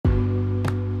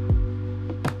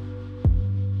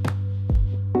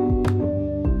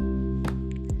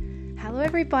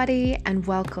everybody, and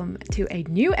welcome to a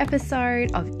new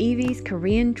episode of Evie's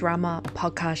Korean Drama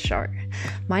Podcast Show.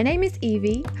 My name is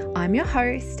Evie, I'm your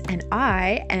host, and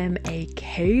I am a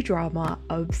K-drama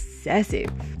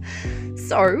obsessive.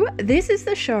 So, this is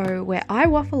the show where I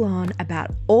waffle on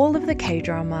about all of the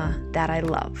K-drama that I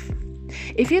love.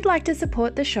 If you'd like to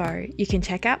support the show, you can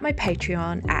check out my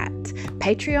Patreon at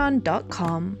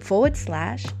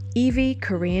patreon.com/Evie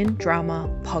Korean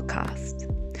Drama Podcast.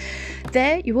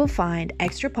 There you will find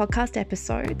extra podcast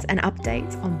episodes and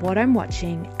updates on what I'm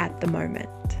watching at the moment.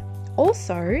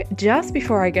 Also, just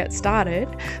before I get started,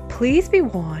 please be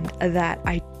warned that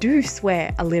I do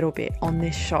swear a little bit on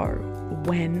this show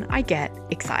when I get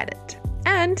excited.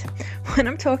 And when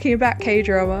I'm talking about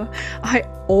K-drama, I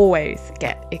always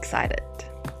get excited.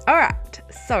 Alright,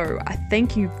 so I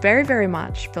thank you very, very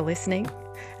much for listening,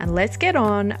 and let's get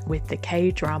on with the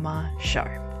K-drama show.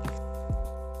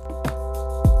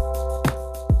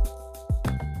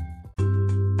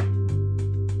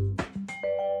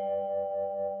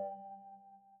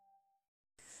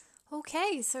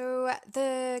 Okay, so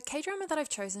the K-drama that I've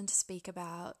chosen to speak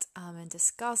about and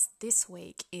discuss this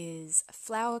week is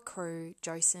Flower Crew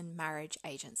Joseon Marriage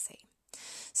Agency.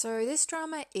 So this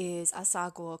drama is a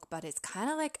sagok, but it's kind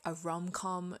of like a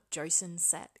rom-com Joseon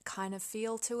set kind of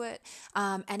feel to it.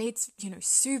 And it's,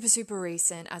 super, super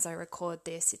recent as I record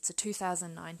this. It's a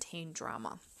 2019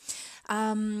 drama.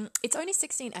 It's only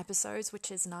 16 episodes, which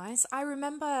is nice. I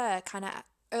remember kind of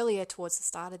earlier towards the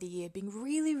start of the year being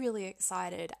really, really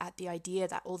excited at the idea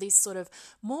that all these sort of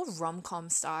more rom-com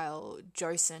style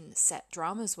Joseon set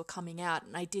dramas were coming out.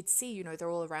 And I did see, they're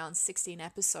all around 16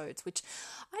 episodes, which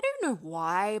I don't know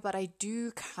why, but I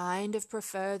do kind of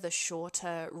prefer the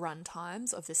shorter run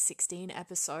times of the 16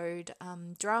 episode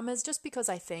dramas, just because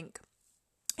I think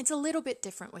it's a little bit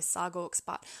different with sagoks,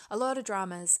 but a lot of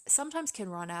dramas sometimes can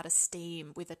run out of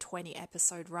steam with a 20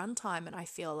 episode runtime, and I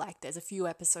feel like there's a few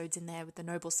episodes in there with the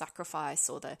noble sacrifice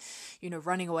or the,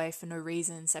 running away for no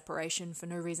reason, separation for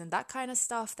no reason, that kind of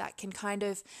stuff that can kind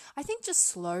of, I think, just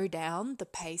slow down the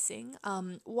pacing.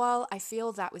 While I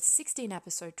feel that with 16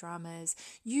 episode dramas,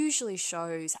 usually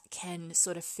shows can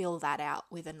sort of fill that out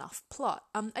with enough plot.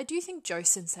 I do think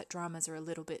Joseon set dramas are a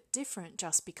little bit different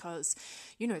just because,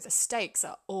 the stakes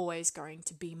are always going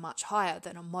to be much higher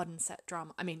than a modern set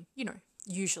drama. I mean,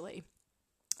 usually.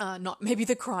 Not maybe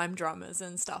the crime dramas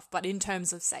and stuff, but in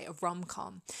terms of, say, a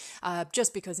rom-com,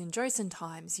 just because in Joseon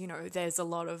times, there's a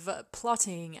lot of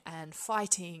plotting and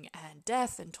fighting and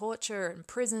death and torture and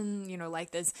prison,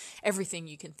 there's everything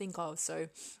you can think of. So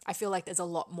I feel like there's a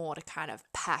lot more to kind of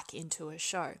pack into a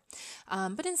show.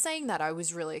 But in saying that, I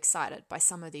was really excited by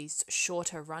some of these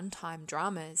shorter runtime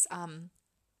dramas.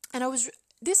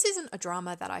 This isn't a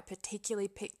drama that I particularly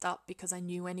picked up because I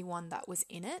knew anyone that was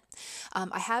in it.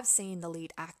 I have seen the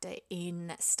lead actor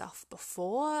in stuff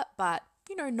before, but,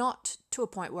 not to a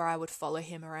point where I would follow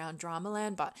him around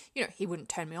Dramaland, but, he wouldn't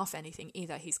turn me off anything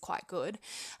either. He's quite good.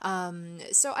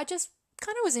 So I just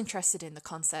kind of was interested in the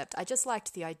concept. I just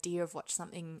liked the idea of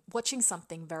watching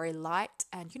something very light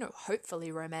and,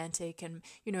 hopefully romantic and,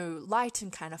 light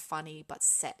and kind of funny, but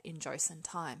set in Joseon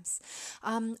times.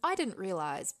 I didn't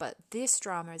realize, but this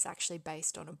drama is actually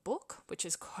based on a book, which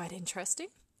is quite interesting.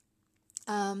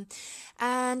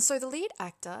 And so the lead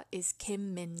actor is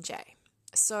Kim Min-jae.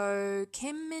 So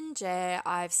Kim Min-jae,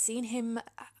 I've seen him,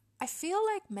 I feel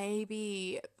like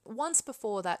maybe once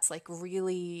before that's like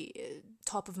really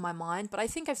top of my mind, but I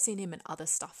think I've seen him in other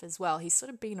stuff as well. He's sort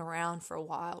of been around for a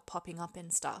while, popping up in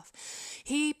stuff.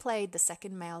 He played the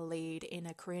second male lead in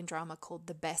a Korean drama called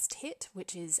The Best Hit,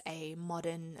 which is a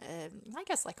modern,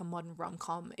 like a modern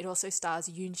rom-com. It also stars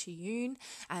Yoon Shi-yoon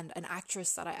and an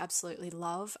actress that I absolutely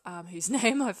love, whose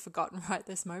name I've forgotten right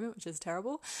this moment, which is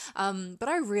terrible. But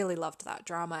I really loved that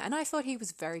drama, and I thought he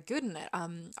was very good in it.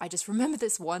 I just remember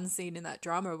this one scene in that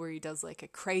drama where he does like a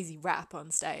crazy rap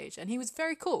on stage, and he was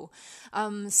very cool.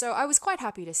 So I was quite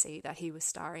happy to see that he was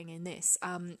starring in this.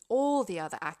 All the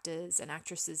other actors and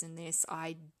actresses in this,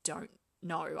 I don't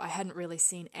know. I hadn't really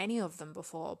seen any of them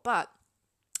before, but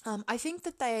I think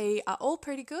that they are all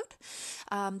pretty good.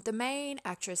 The main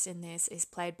actress in this is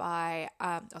played by,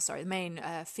 the main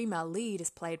female lead is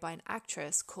played by an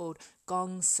actress called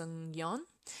Gong Seung-yeon.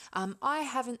 I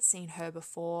haven't seen her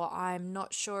before. I'm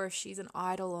not sure if she's an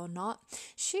idol or not.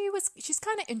 She's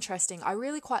kind of interesting. I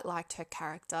really quite liked her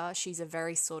character. She's a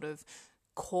very sort of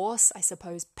coarse, I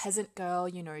suppose, peasant girl.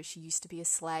 She used to be a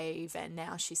slave and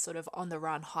now she's sort of on the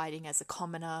run hiding as a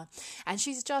commoner. And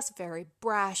she's just very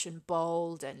brash and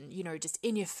bold and, just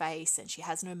in your face, and she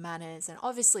has no manners. And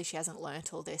obviously she hasn't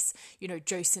learnt all this,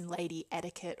 Joseon lady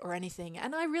etiquette or anything.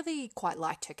 And I really quite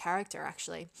liked her character,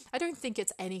 actually. I don't think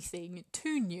it's anything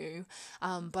too new,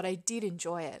 but I did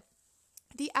enjoy it.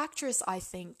 The actress, I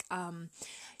think,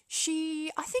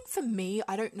 I think for me,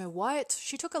 I don't know why,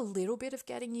 she took a little bit of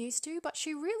getting used to, but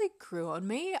she really grew on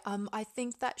me. I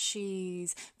think that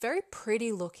she's very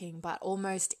pretty looking, but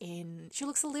she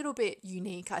looks a little bit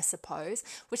unique, I suppose,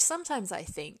 which sometimes I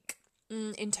think,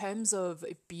 in terms of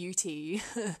beauty,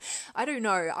 I don't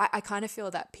know. I kind of feel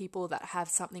that people that have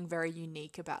something very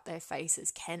unique about their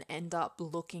faces can end up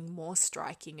looking more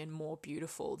striking and more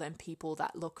beautiful than people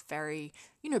that look very,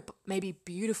 maybe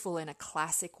beautiful in a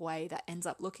classic way that ends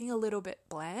up looking a little bit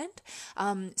bland.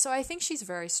 So I think she's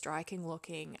very striking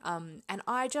looking. And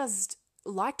I just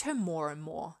liked her more and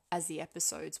more as the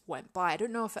episodes went by. I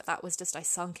don't know if that was just I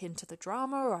sunk into the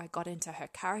drama or I got into her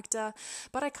character,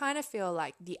 but I kind of feel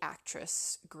like the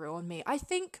actress grew on me. I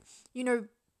think,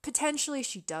 potentially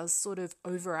she does sort of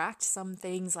overact some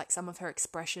things, like some of her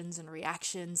expressions and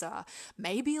reactions are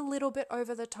maybe a little bit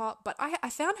over the top, but I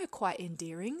found her quite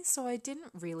endearing, so I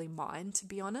didn't really mind, to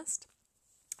be honest.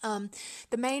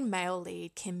 The main male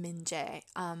lead, Kim Min-jae,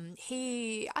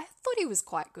 I thought he was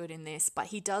quite good in this, but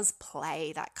he does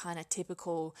play that kind of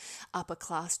typical upper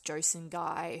class Joseon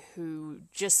guy who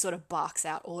just sort of barks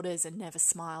out orders and never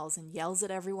smiles and yells at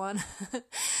everyone,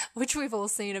 which we've all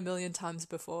seen a million times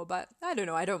before, but I don't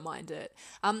know, I don't mind it.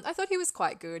 I thought he was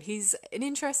quite good. He's an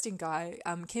interesting guy.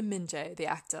 Kim Min-jae, the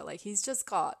actor, he's just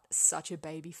got such a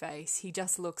baby face. He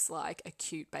just looks like a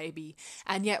cute baby,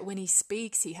 and yet when he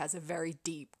speaks, he has a very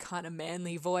deep kind of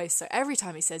manly voice, so every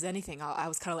time he says anything I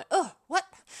was kind of like, oh, what?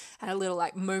 And a little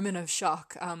moment of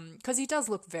shock, because he does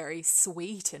look very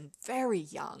sweet and very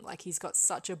young, he's got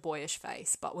such a boyish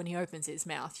face, but when he opens his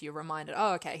mouth you're reminded,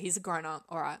 oh, okay, he's a grown-up,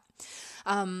 all right.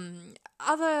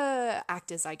 Other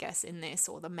actors, I guess, in this,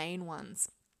 or the main ones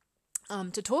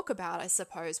to talk about, I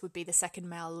suppose, would be the second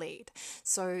male lead.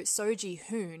 So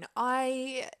Ji-hoon,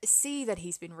 I see that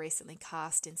he's been recently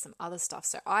cast in some other stuff,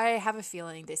 so I have a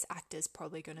feeling this actor's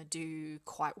probably going to do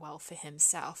quite well for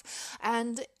himself.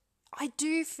 And I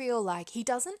do feel like he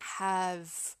doesn't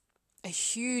have a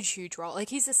huge role.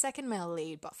 He's the second male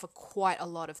lead, but for quite a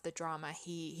lot of the drama,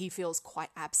 he feels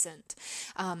quite absent.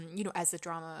 As the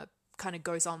drama kind of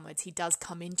goes onwards, he does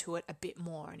come into it a bit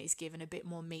more and he's given a bit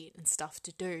more meat and stuff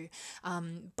to do.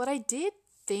 But I did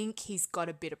think he's got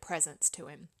a bit of presence to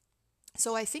him.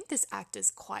 So I think this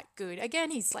actor's quite good.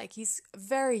 Again, he's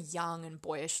very young and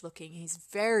boyish looking. He's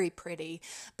very pretty,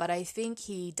 but I think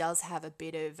he does have a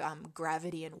bit of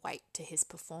gravity and weight to his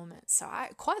performance. So I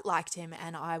quite liked him,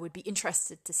 and I would be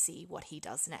interested to see what he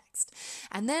does next.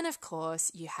 And then, of course,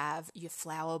 you have your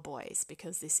flower boys,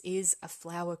 because this is a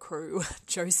flower crew.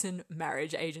 Joseon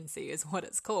Marriage Agency is what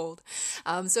it's called.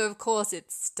 So, of course,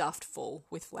 it's stuffed full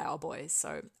with flower boys.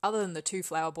 So other than the two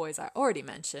flower boys I already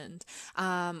mentioned,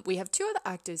 we have two other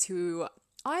actors who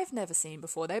I've never seen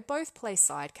before. They both play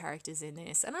side characters in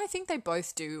this, and I think they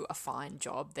both do a fine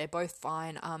job. They're both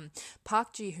fine.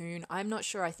 Park Ji-hoon, I'm not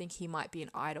sure. I think he might be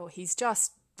an idol. He's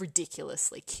just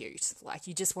ridiculously cute.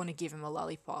 You just want to give him a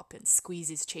lollipop and squeeze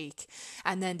his cheek.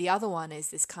 And then the other one is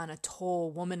this kind of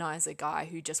tall womanizer guy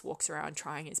who just walks around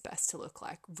trying his best to look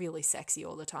really sexy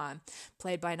all the time,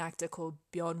 played by an actor called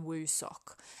Byung-woo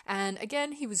Sok. And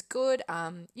again, he was good.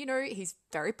 He's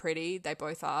very pretty. They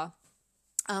both are.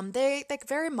 They're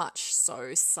very much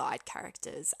so side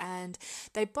characters, and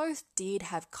they both did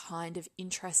have kind of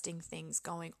interesting things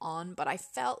going on, but I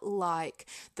felt like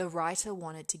the writer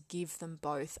wanted to give them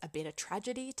both a bit of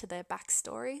tragedy to their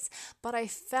backstories, but I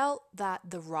felt that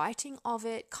the writing of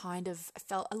it kind of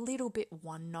felt a little bit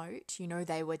one note.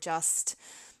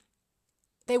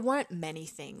 They weren't many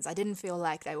things. I didn't feel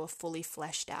like they were fully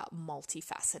fleshed out,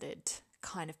 multifaceted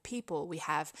kind of people. We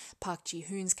have Park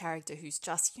Ji-hoon's character who's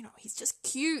just, he's just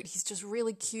cute. He's just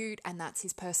really cute, and that's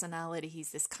his personality.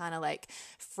 He's this kind of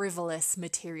frivolous,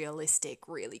 materialistic,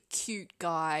 really cute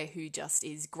guy who just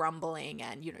is grumbling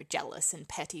and, jealous and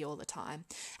petty all the time.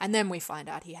 And then we find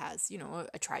out he has,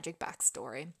 a tragic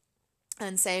backstory.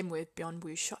 And same with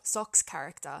Byung-woo Sok's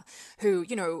character,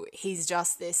 who, he's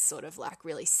just this sort of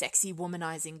really sexy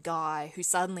womanizing guy who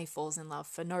suddenly falls in love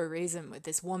for no reason with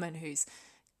this woman who's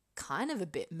kind of a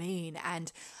bit mean.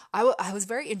 And I was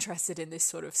very interested in this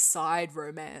sort of side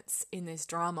romance in this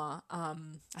drama.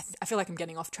 I feel like I'm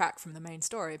getting off track from the main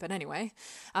story, but anyway,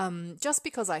 just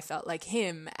because I felt like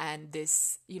him and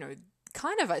this,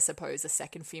 kind of, I suppose, a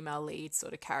second female lead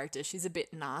sort of character. She's a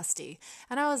bit nasty.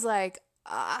 And I was like,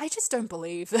 I just don't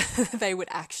believe that they would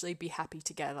actually be happy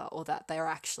together or that they're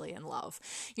actually in love.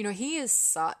 You know, he is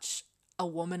such a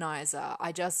womanizer.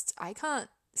 I can't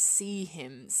see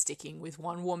him sticking with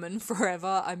one woman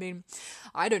forever. I mean,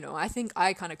 I don't know. I think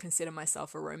I kind of consider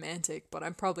myself a romantic, but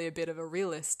I'm probably a bit of a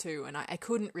realist too. And I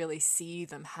couldn't really see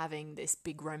them having this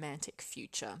big romantic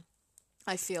future.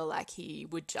 I feel like he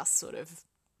would just sort of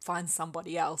find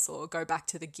somebody else or go back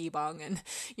to the gibang and,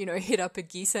 you know, hit up a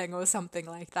giseng or something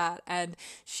like that. And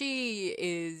she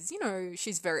is, you know,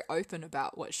 she's very open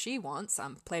about what she wants,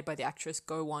 played by the actress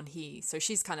Go Won Hee. So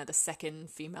she's kind of the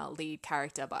second female lead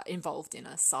character, but involved in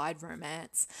a side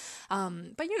romance.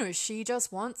 But, you know, she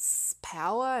just wants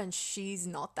power and she's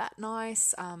not that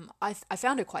nice. I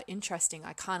found it quite interesting.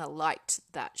 I kind of liked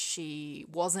that she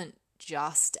wasn't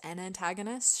just an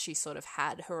antagonist. She sort of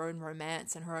had her own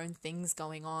romance and her own things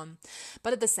going on.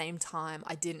 But at the same time,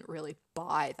 I didn't really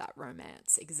buy that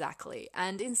romance exactly.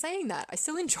 And in saying that, I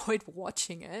still enjoyed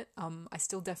watching it. I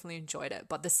still definitely enjoyed it.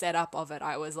 But the setup of it,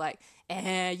 I was like,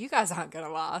 you guys aren't going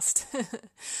to last.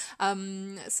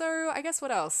 So I guess what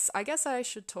else? I guess I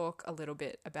should talk a little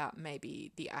bit about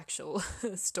maybe the actual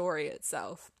story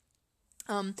itself.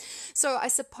 So I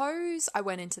suppose I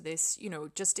went into this, you know,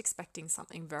 just expecting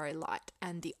something very light,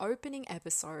 and the opening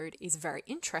episode is very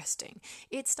interesting.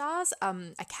 It stars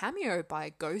a cameo by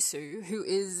Gosu, who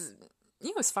is, you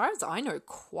know, as far as I know,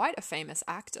 quite a famous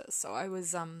actor. So I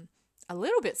was a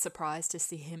little bit surprised to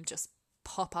see him just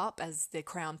pop up as the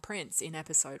Crown Prince in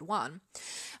episode 1.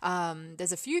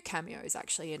 There's a few cameos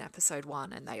actually in episode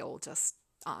 1, and they all just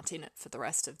aren't in it for the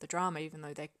rest of the drama, even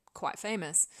though they're quite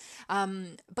famous.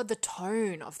 But the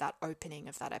tone of that opening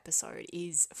of that episode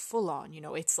is full on, you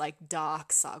know, it's like dark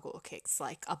Sagok. It's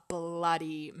like a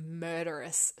bloody,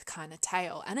 murderous kind of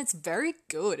tale. And it's very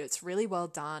good. It's really well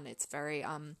done. It's very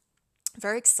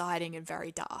exciting and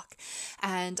very dark.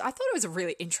 And I thought it was a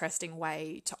really interesting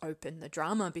way to open the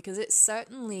drama because it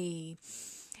certainly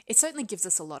gives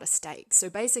us a lot of stakes. So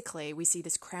basically, we see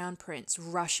this crown prince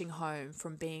rushing home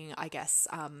from being, I guess,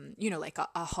 you know, like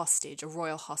a hostage, a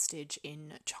royal hostage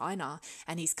in China.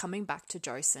 And he's coming back to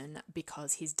Joseon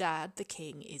because his dad, the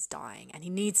king, is dying and he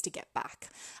needs to get back.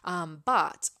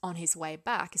 But on his way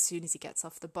back, as soon as he gets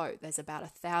off the boat, there's about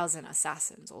 1,000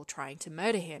 assassins all trying to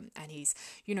murder him. And he's,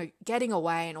 you know, getting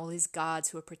away and all his guards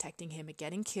who are protecting him are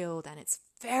getting killed. And it's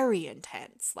very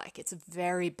intense. Like, it's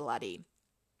very bloody.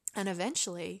 And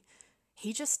eventually,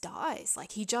 he just dies.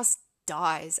 Like, he just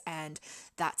dies and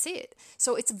that's it.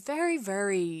 So it's very,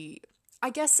 very, I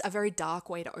guess, a very dark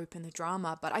way to open the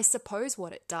drama. But I suppose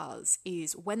what it does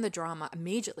is when the drama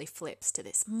immediately flips to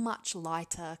this much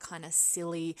lighter, kind of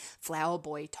silly flower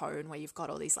boy tone where you've got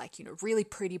all these, like, you know, really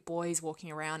pretty boys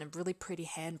walking around and really pretty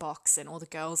handbox and all the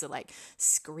girls are like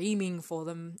screaming for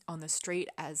them on the street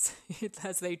as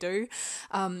they do.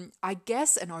 I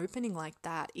guess an opening like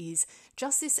that is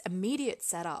just this immediate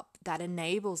setup that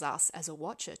enables us as a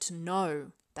watcher to know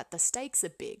that the stakes are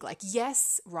big. Like,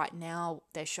 yes, right now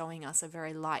they're showing us a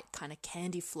very light kind of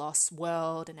candy floss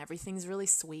world and everything's really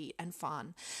sweet and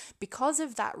fun. Because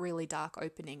of that really dark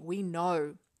opening, we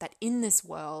know that in this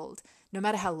world, no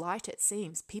matter how light it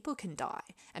seems, people can die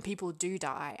and people do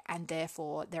die, and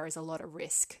therefore there is a lot of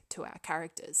risk to our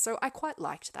characters. So I quite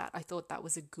liked that. I thought that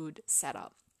was a good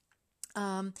setup.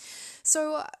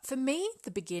 So for me,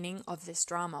 the beginning of this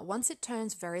drama, once it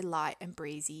turns very light and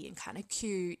breezy and kind of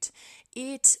cute,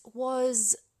 it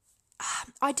was,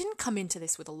 I didn't come into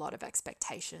this with a lot of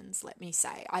expectations, let me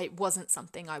say. It wasn't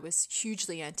something I was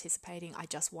hugely anticipating. I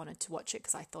just wanted to watch it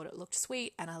because I thought it looked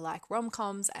sweet and I like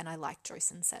rom-coms and I like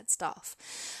Joseon said stuff.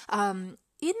 In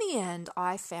the end,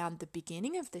 I found the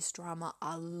beginning of this drama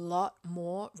a lot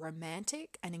more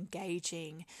romantic and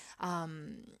engaging,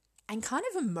 and kind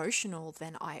of emotional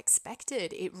than I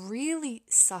expected. It really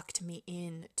sucked me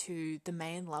in to the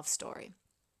main love story.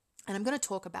 And I'm going to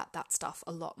talk about that stuff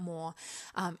a lot more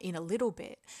in a little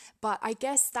bit. But I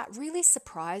guess that really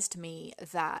surprised me,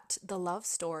 that the love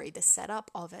story, the setup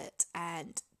of it,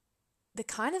 and the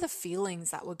kind of the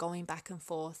feelings that were going back and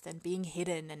forth and being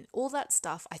hidden and all that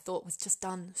stuff, I thought was just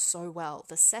done so well.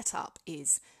 The setup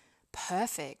is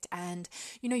perfect, and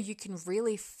you know, you can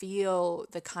really feel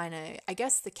the kind of, I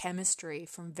guess, the chemistry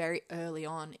from very early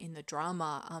on in the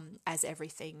drama as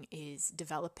everything is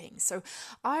developing. So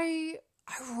I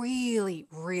really,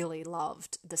 really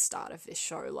loved the start of this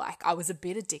show. Like, I was a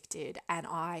bit addicted and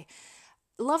I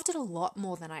loved it a lot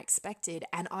more than I expected,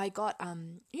 and I got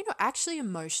you know, actually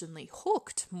emotionally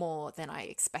hooked more than I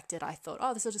expected. I thought,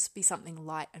 oh, this will just be something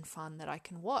light and fun that I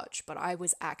can watch, but I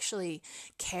was actually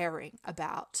caring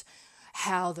about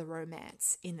how the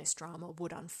romance in this drama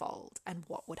would unfold and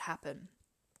what would happen.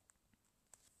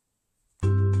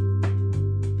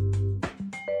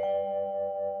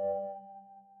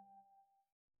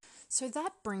 So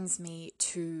that brings me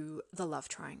to the love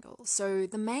triangle. So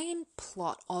the main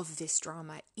plot of this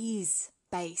drama is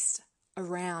based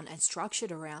around and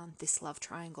structured around this love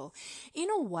triangle in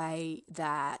a way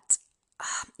that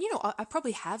I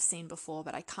probably have seen before,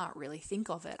 but I can't really think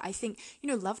of it. I think,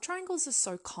 love triangles are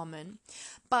so common,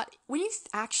 but when you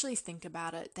actually think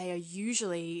about it, they are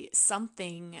usually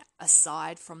something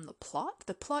aside from the plot.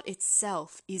 The plot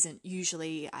itself isn't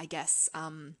usually, I guess,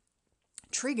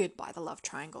 triggered by the love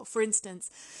triangle. For instance,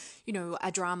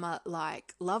 a drama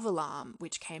like Love Alarm,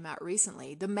 which came out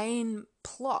recently, the main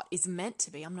plot is meant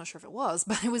to be, I'm not sure if it was,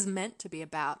 but it was meant to be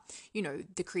about,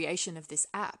 the creation of this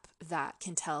app that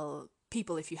can tell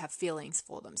people if you have feelings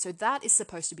for them. So that is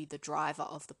supposed to be the driver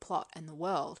of the plot and the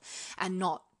world, and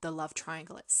not the love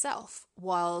triangle itself.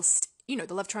 Whilst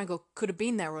the love triangle could have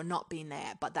been there or not been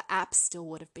there, but the app still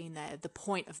would have been there. The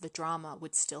point of the drama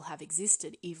would still have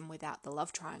existed even without the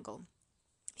love triangle.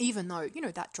 Even though,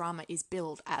 that drama is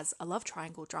billed as a love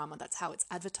triangle drama, that's how it's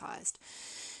advertised.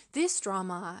 This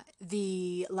drama,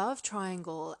 the love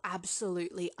triangle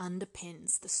absolutely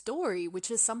underpins the story,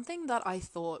 which is something that I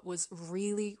thought was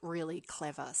really, really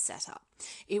clever setup.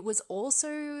 It was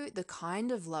also the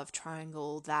kind of love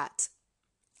triangle that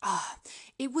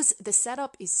the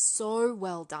setup is so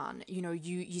well done.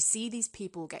 You see these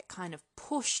people get kind of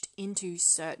pushed into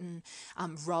certain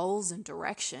roles and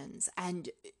directions, and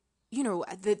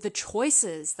the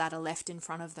choices that are left in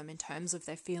front of them in terms of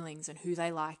their feelings and who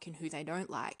they like and who they don't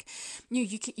like,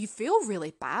 you feel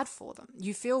really bad for them.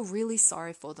 You feel really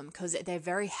sorry for them because they're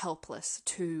very helpless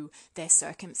to their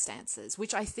circumstances,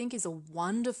 which I think is a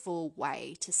wonderful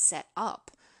way to set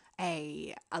up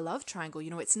a love triangle.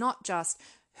 It's not just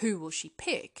who will she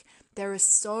pick. There are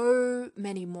so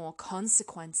many more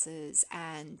consequences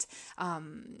and,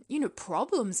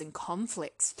 problems and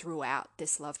conflicts throughout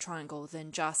this love triangle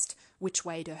than just which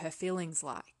way do her feelings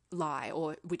lie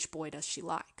or which boy does she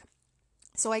like.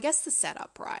 So I guess the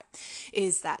setup, right,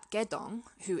 is that Gedong,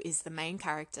 who is the main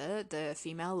character, the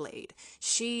female lead,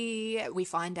 we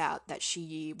find out that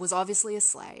she was obviously a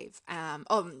slave. I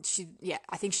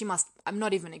think she must, I'm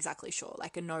not even exactly sure,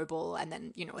 like a noble and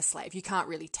then, a slave. You can't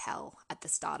really tell at the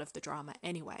start of the drama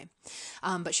anyway.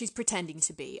 But she's pretending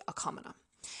to be a commoner.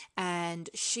 And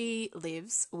she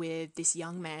lives with this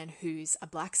young man who's a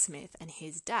blacksmith and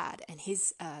his dad, and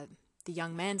the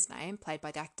young man's name, played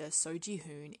by the actor So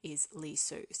Ji-hoon, is Lee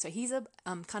Soo. So he's a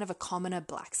kind of a commoner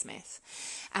blacksmith,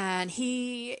 and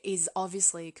he is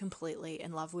obviously completely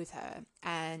in love with her,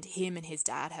 and him and his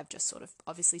dad have just sort of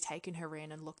obviously taken her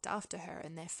in and looked after her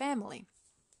and their family.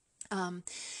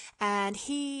 And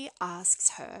he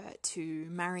asks her to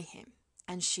marry him.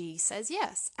 And she says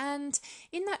yes. And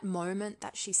in that moment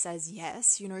that she says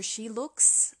yes, she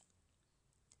looks,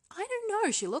 I don't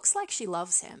know, she looks like she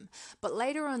loves him. But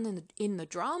later on in the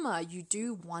drama, you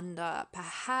do wonder,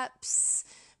 perhaps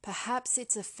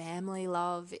it's a family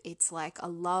love. It's like a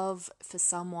love for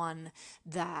someone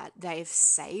that they've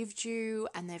saved you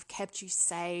and they've kept you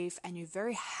safe and you're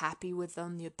very happy with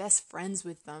them. You're best friends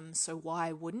with them. So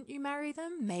why wouldn't you marry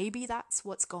them? Maybe that's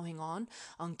what's going on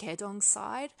Gedong's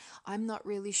side. I'm not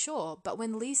really sure. But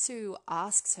when Lee Soo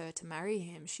asks her to marry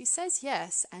him, she says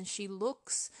yes, and she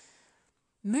looks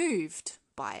moved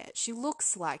by it. She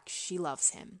looks like she loves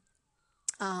him.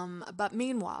 But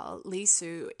meanwhile, Lee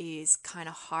Soo is kind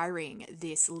of hiring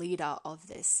this leader of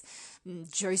this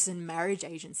Joseon marriage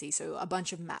agency, so a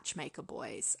bunch of matchmaker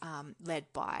boys, led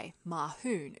by Ma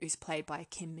Hoon, who's played by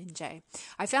Kim Min Jae.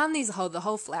 I found the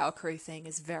whole Flower Crew thing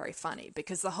is very funny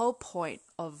because the whole point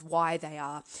of why they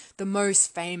are the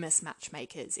most famous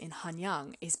matchmakers in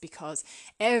Hanyang is because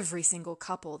every single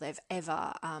couple they've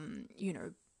ever,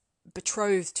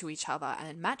 betrothed to each other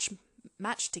and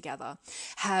matched together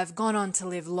have gone on to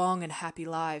live long and happy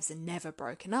lives and never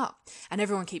broken up. And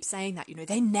everyone keeps saying that,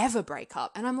 they never break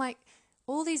up. And I'm like,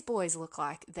 all these boys look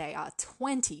like they are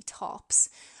 20 tops.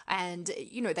 And,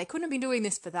 they couldn't have been doing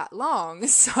this for that long.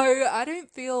 So I don't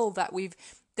feel that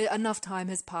enough time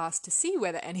has passed to see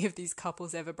whether any of these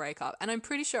couples ever break up. And I'm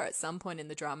pretty sure at some point in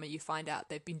the drama you find out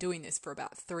they've been doing this for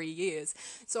about 3 years.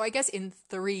 So I guess in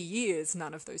 3 years,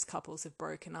 none of those couples have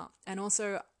broken up. And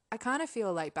also, I kind of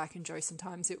feel like back in Joseon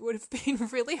times, it would have been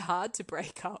really hard to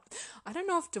break up. I don't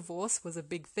know if divorce was a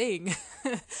big thing,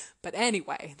 but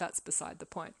anyway, that's beside the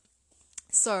point.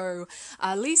 So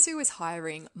Lee Soo is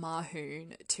hiring Ma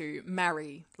Hoon to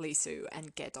marry Lee Soo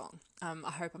and Gedong.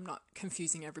 I hope I'm not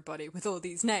confusing everybody with all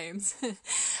these names.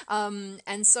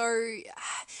 And so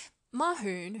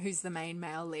Mahoon, who's the main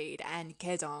male lead, and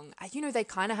Kedong, they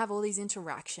kind of have all these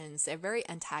interactions. They're very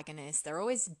antagonists. They're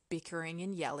always bickering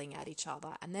and yelling at each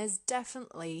other. And there's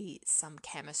definitely some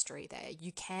chemistry there.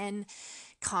 You can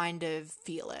kind of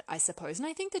feel it, I suppose. And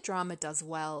I think the drama does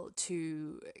well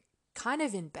to kind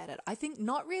of embed it. I think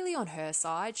not really on her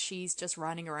side. She's just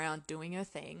running around doing her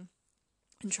thing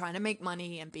and trying to make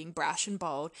money and being brash and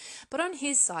bold. But on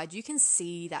his side, you can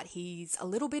see that he's a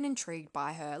little bit intrigued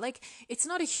by her. Like, it's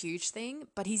not a huge thing,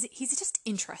 but he's just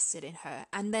interested in her.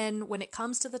 And then when it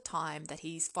comes to the time that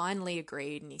he's finally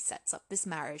agreed and he sets up this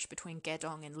marriage between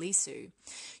Gedong and Lisu,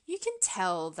 you can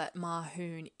tell that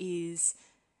Mahoon he's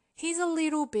a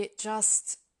little bit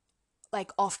just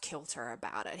like off kilter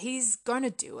about it. He's going to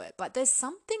do it, but there's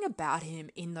something about him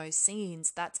in those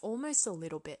scenes that's almost a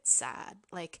little bit sad.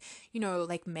 Like,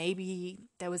 like maybe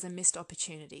there was a missed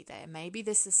opportunity there. Maybe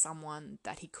this is someone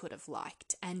that he could have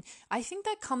liked. And I think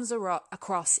that comes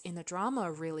across in the drama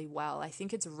really well. I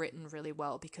think it's written really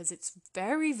well because it's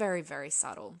very, very, very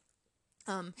subtle.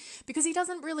 Because he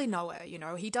doesn't really know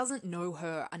her, he doesn't know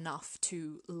her enough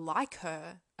to like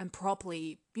her and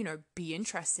properly, be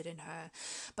interested in her.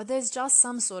 But there's just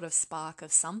some sort of spark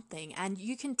of something, and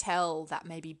you can tell that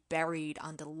maybe buried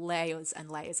under layers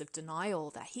and layers of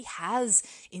denial that he has,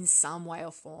 in some way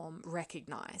or form,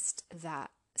 recognized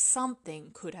that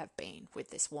something could have been with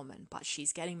this woman, but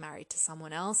she's getting married to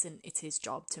someone else, and it's his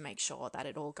job to make sure that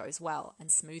it all goes well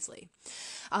and smoothly.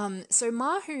 So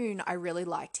Mahoon, I really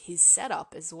liked his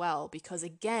setup as well, because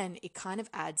again, it kind of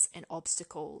adds an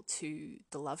obstacle to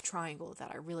the love triangle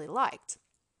that I really liked.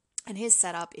 And his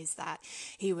setup is that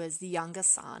he was the younger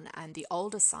son, and the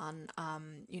older son,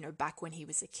 back when he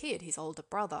was a kid, his older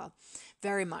brother,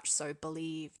 very much so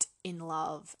believed in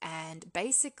love and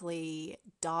basically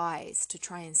dies to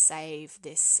try and save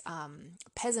this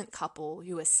peasant couple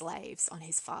who are slaves on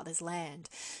his father's land,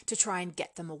 to try and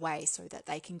get them away so that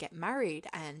they can get married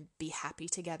and be happy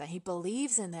together. He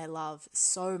believes in their love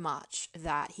so much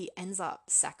that he ends up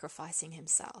sacrificing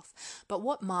himself. But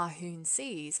what Mahoon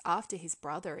sees after his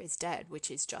brother is dead,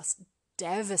 which is just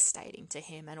devastating to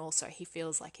him, and also he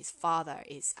feels like his father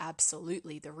is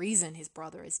absolutely the reason his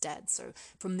brother is dead. So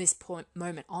from this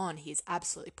moment on, he is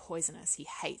absolutely poisonous. He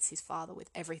hates his father with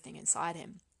everything inside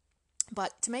him.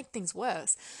 But to make things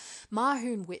worse,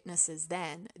 Mahoon witnesses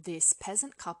then this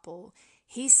peasant couple.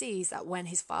 He sees that when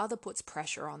his father puts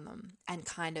pressure on them and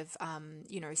kind of,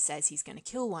 says he's going to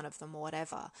kill one of them or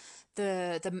whatever,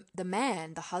 the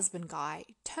man, the husband guy,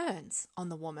 turns on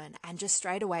the woman and just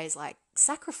straight away is like,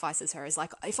 sacrifices her. Is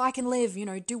like, if I can live,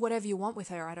 do whatever you want with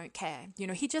her, I don't care.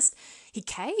 He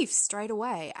caves straight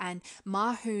away. And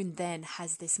Mahoon then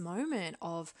has this moment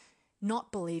of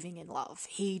not believing in love.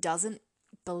 He doesn't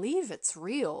believe it's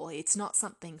real. It's not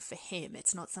something for him.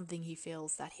 It's not something he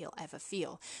feels that he'll ever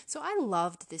feel. So I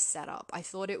loved this setup. I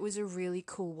thought it was a really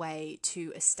cool way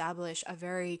to establish a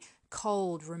very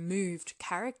cold, removed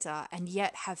character and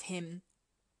yet have him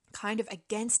kind of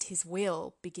against his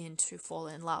will begin to fall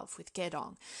in love with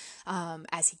Gedong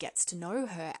as he gets to know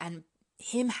her, and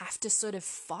him have to sort of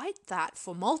fight that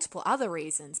for multiple other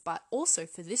reasons, but also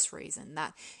for this reason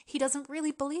that he doesn't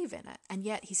really believe in it. And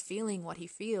yet he's feeling what he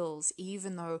feels,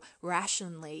 even though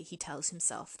rationally he tells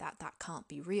himself that that can't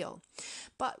be real.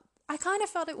 But I kind of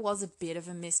felt it was a bit of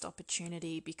a missed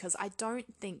opportunity because I don't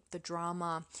think the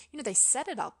drama, they set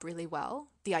it up really well.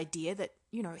 The idea that,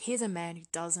 here's a man who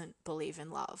doesn't believe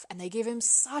in love, and they give him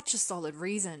such a solid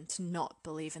reason to not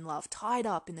believe in love, tied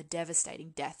up in the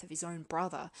devastating death of his own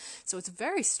brother. So it's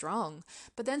very strong.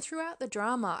 But then throughout the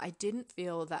drama, I didn't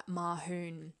feel that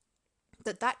Mahoon,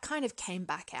 that kind of came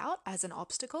back out as an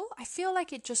obstacle. I feel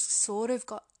like it just sort of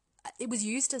it was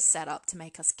used as setup to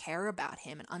make us care about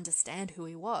him and understand who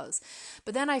he was.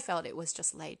 But then I felt it was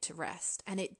just laid to rest,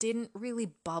 and it didn't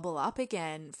really bubble up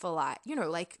again for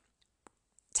like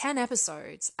 10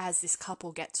 episodes as this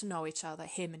couple get to know each other,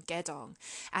 him and Gedong,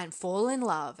 and fall in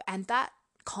love. And that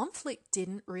conflict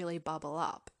didn't really bubble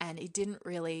up, and it didn't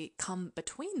really come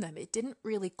between them. It didn't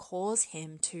really cause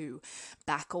him to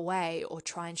back away or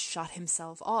try and shut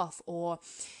himself off, or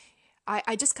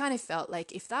I just kind of felt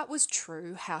like if that was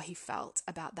true, how he felt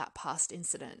about that past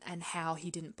incident and how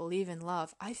he didn't believe in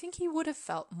love, I think he would have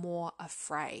felt more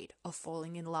afraid of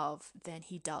falling in love than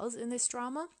he does in this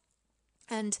drama.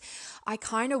 And I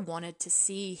kind of wanted to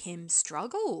see him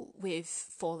struggle with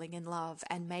falling in love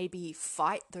and maybe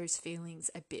fight those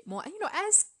feelings a bit more. And,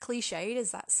 as cliched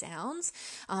as that sounds,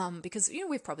 because,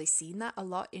 we've probably seen that a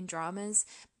lot in dramas.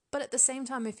 But at the same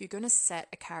time, if you're going to set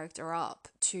a character up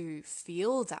to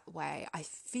feel that way, I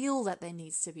feel that there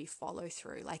needs to be follow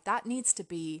through. Like that needs to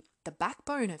be the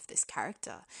backbone of this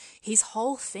character. His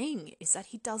whole thing is that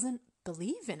he doesn't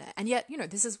believe in it. And yet,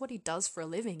 this is what he does for a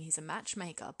living. He's a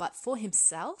matchmaker, but for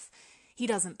himself, he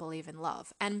doesn't believe in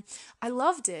love. And I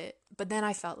loved it, but then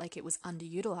I felt like it was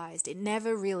underutilized. It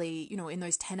never really, in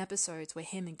those 10 episodes where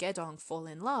him and Gedong fall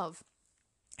in love,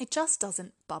 it just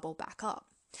doesn't bubble back up.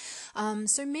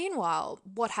 So meanwhile,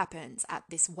 what happens at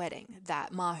this wedding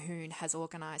that Ma Hoon has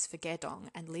organized for Gedong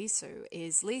and Lee Soo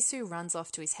is Lee Soo runs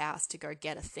off to his house to go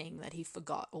get a thing that he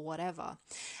forgot or whatever,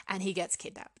 and he gets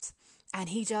kidnapped. And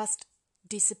he just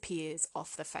disappears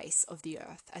off the face of the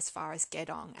earth as far as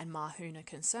Gedong and Ma Hoon are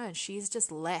concerned. She's just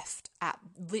left at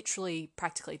literally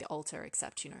practically the altar,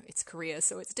 except, it's Korea,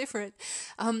 so it's different.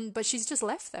 But she's just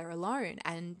left there alone,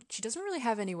 and she doesn't really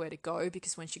have anywhere to go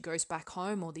because when she goes back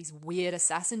home, all these weird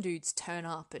assassin dudes turn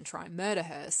up and try and murder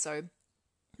her. So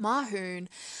Ma Hoon,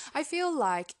 I feel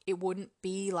like it wouldn't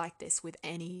be like this with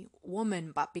any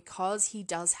woman, but because he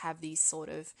does have these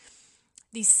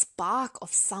spark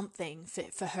of something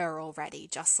for her already,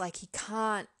 just like he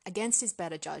can't, against his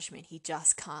better judgment, he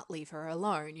just can't leave her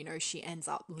alone. She ends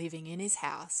up living in his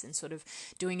house and sort of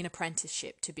doing an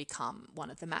apprenticeship to become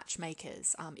one of the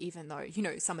matchmakers, even though,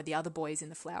 some of the other boys in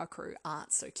the Flower Crew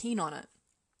aren't so keen on it.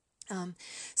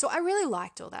 So I really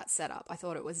liked all that setup. I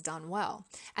thought it was done well.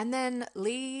 And then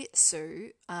Lee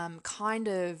Soo kind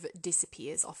of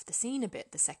disappears off the scene a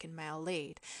bit, the second male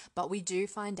lead. But we do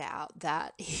find out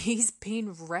that he's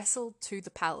been wrestled to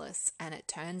the palace, and it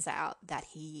turns out that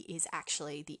he is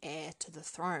actually the heir to the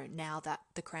throne now that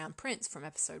the crown prince from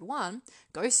episode 1,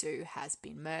 Go-Soo, has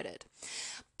been murdered.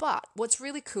 But what's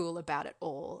really cool about it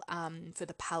all, for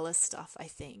the palace stuff, I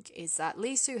think, is that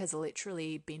Lee Soo has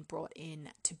literally been brought in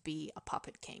to be a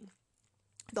puppet king.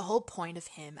 The whole point of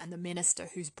him and the minister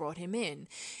who's brought him in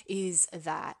is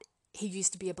that he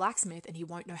used to be a blacksmith and he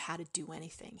won't know how to do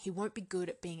anything. He won't be good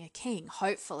at being a king.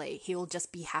 Hopefully, he'll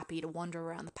just be happy to wander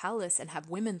around the palace and have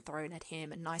women thrown at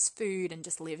him and nice food and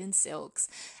just live in silks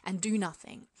and do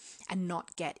nothing and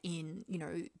not get in,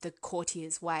 the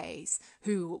courtiers' ways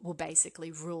who will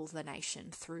basically rule the nation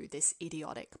through this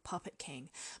idiotic puppet king.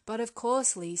 But of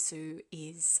course, Lee Soo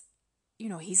is,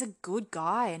 he's a good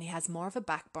guy and he has more of a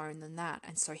backbone than that.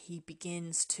 And so he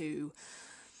begins to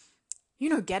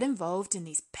get involved in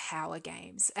these power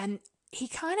games. And he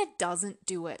kind of doesn't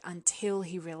do it until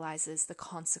he realizes the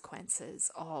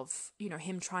consequences of,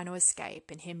 him trying to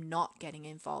escape and him not getting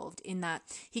involved, in that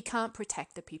he can't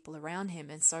protect the people around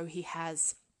him. And so he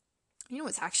has,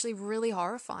 it's actually really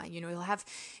horrifying. He'll have,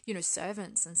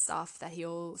 servants and stuff that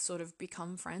he'll sort of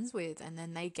become friends with, and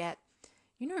then they get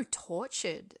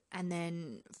tortured and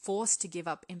then forced to give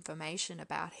up information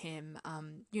about him,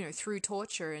 through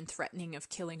torture and threatening of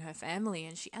killing her family.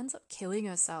 And she ends up killing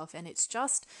herself. And it's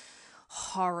just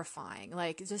horrifying.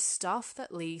 Like the stuff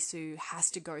that Lee Soo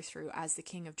has to go through as the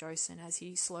king of Joseon as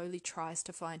he slowly tries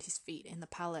to find his feet in the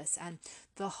palace, and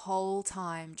the whole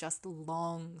time just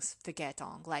longs for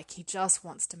Gedong. Like he just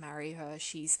wants to marry her.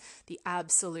 She's the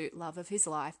absolute love of his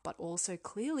life, but also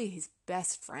clearly his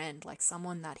best friend, like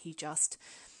someone that he just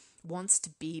wants to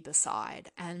be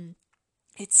beside. And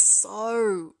it's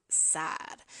so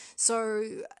sad. So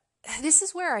this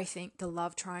is where I think the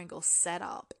love triangle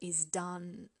setup is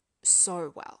done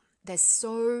so well. There's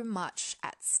so much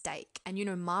at stake. And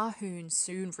Ma Hoon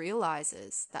soon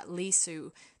realizes that Lee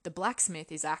Soo, the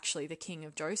blacksmith, is actually the king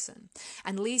of Joseon.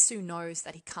 And Lee Soo knows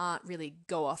that he can't really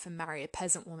go off and marry a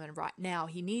peasant woman right now.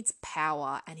 He needs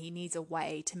power, and he needs a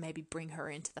way to maybe bring her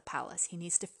into the palace. He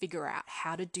needs to figure out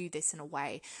how to do this in a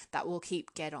way that will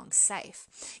keep Gedong safe.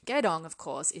 Gedong, of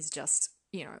course, is just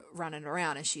running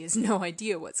around, and she has no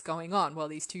idea what's going on while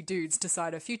these two dudes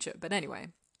decide her future. But anyway.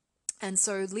 And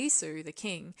so Lee Soo, the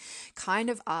king,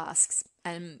 kind of asks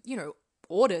and,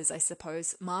 orders, I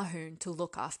suppose, Ma Hoon to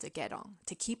look after Gedong,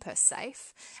 to keep her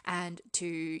safe and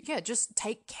to, just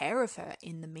take care of her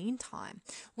in the meantime,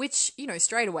 which,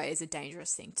 straight away is a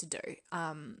dangerous thing to do.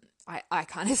 I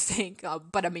kind of think,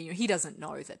 but I mean, he doesn't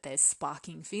know that there's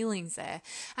sparking feelings there.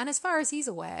 And as far as he's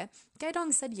aware,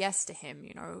 Gedong said yes to him.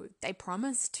 They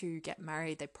promised to get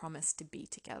married. They promised to be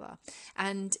together.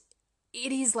 And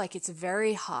it is like, it's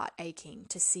very heart aching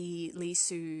to see Lee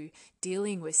Soo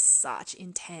dealing with such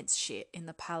intense shit in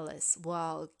the palace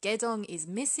while Gedong is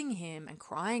missing him and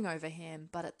crying over him,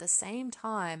 but at the same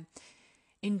time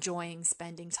enjoying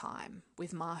spending time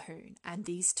with Ma Hoon. And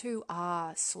these two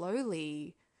are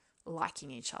slowly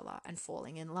liking each other and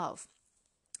falling in love.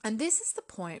 And this is the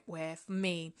point where, for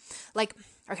me, like,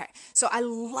 okay, so I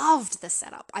loved the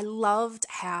setup. I loved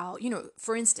how,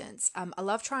 for instance, a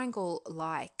love triangle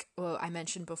like, well, I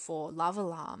mentioned before, Love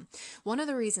Alarm. One of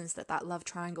the reasons that that love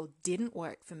triangle didn't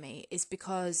work for me is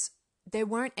because there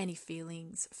weren't any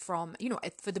feelings from,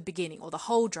 for the beginning or the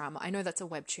whole drama. I know that's a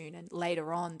webtoon and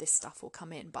later on this stuff will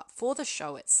come in, but for the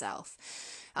show itself,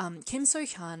 Kim So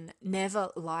Hyun never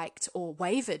liked or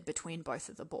wavered between both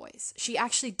of the boys. She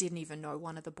actually didn't even know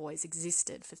one of the boys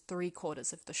existed for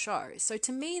 3/4 of the show. So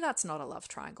to me, that's not a love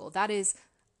triangle. That is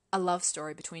a love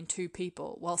story between two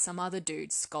people while some other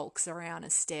dude skulks around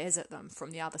and stares at them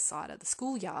from the other side of the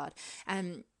schoolyard.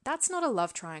 And that's not a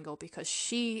love triangle because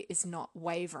she is not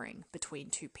wavering between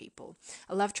two people.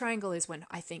 A love triangle is when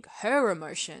I think her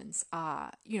emotions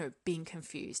are, being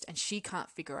confused and she can't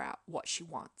figure out what she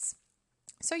wants.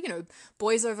 So,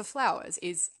 Boys Over Flowers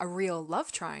is a real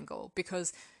love triangle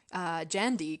because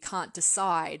Jandy can't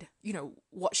decide,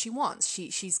 what she wants.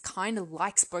 She's kind of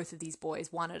likes both of these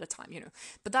boys one at a time,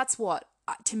 But that's what,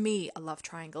 to me, a love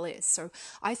triangle is. So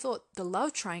I thought the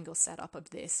love triangle setup of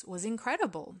this was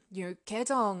incredible.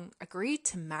 Kedong agreed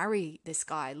to marry this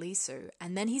guy, Lee Soo,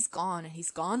 and then he's gone, and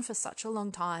he's gone for such a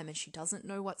long time, and she doesn't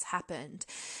know what's happened.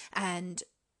 And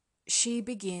she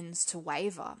begins to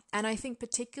waver. And I think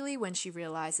particularly when she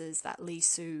realizes that Lee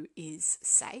Soo is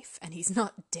safe and he's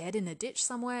not dead in a ditch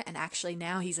somewhere, and actually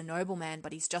now he's a nobleman,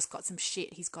 but he's just got some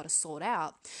shit he's got to sort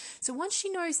out. So once she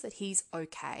knows that he's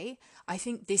okay, I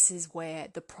think this is where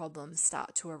the problems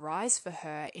start to arise for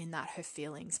her, in that her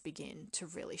feelings begin to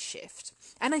really shift.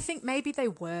 And I think maybe they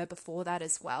were before that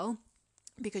as well,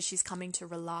 because she's coming to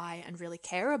rely and really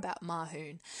care about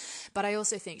Mahoon. But I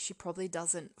also think she probably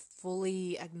doesn't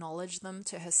fully acknowledge them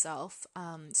to herself.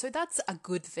 So that's a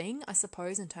good thing, I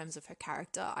suppose, in terms of her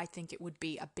character. I think it would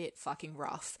be a bit fucking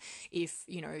rough if,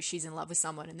 she's in love with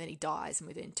someone and then he dies, and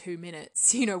within 2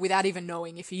 minutes, without even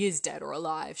knowing if he is dead or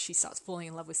alive, she starts falling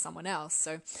in love with someone else.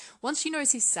 So once she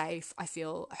knows he's safe, I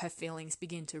feel her feelings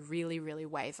begin to really, really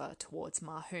waver towards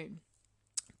Mahoon.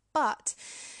 But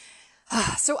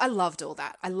so I loved all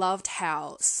that. I loved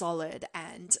how solid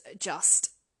and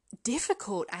just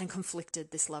difficult and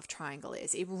conflicted this love triangle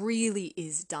is. It really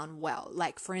is done well.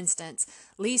 Like, for instance,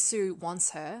 Lee Soo wants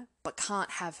her but can't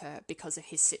have her because of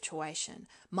his situation.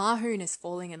 Mahoon is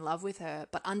falling in love with her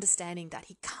but understanding that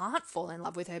he can't fall in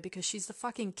love with her because she's the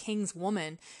fucking king's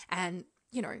woman, and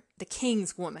the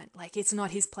king's woman. Like, it's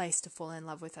not his place to fall in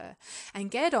love with her.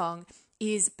 And Gedong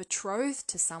is betrothed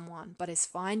to someone but is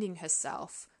finding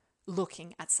herself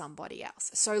looking at somebody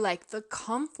else. So like the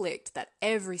conflict that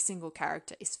every single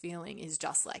character is feeling is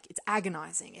just like, it's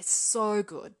agonizing. It's so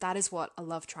good. That is what a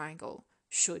love triangle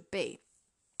should be.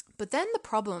 But then the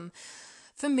problem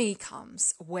for me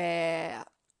comes where,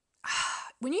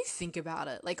 when you think about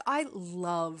it, like, I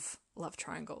love love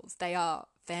triangles. They are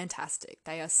fantastic.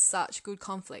 They are such good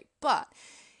conflict. But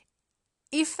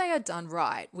if they are done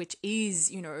right, which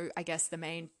is, I guess the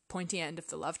main pointy end of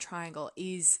the love triangle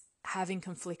is having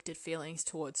conflicted feelings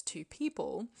towards two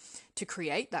people to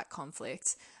create that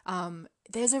conflict,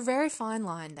 there's a very fine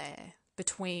line there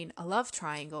between a love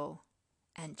triangle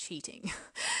and cheating.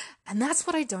 And that's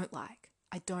what I don't like.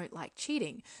 I don't like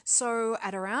cheating. So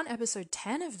at around episode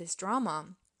 10 of this drama,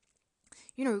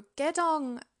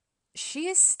 Gedong, she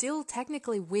is still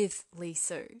technically with Lee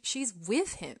Soo. She's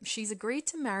with him. She's agreed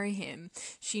to marry him.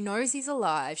 She knows he's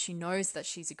alive. She knows that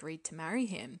she's agreed to marry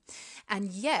him. And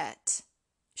yet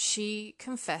she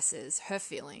confesses her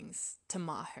feelings to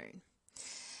Mahoon.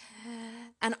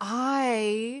 And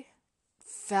I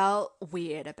felt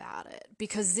weird about it,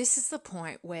 because this is the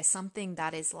point where something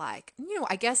that is like,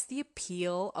 I guess the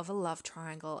appeal of a love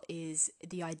triangle is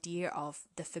the idea of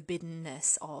the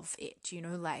forbiddenness of it,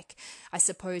 like, I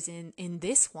suppose in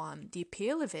this one, the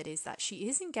appeal of it is that she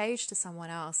is engaged to someone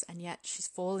else and yet she's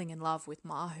falling in love with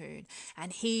Mahoon,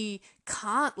 and he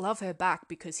can't love her back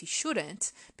because he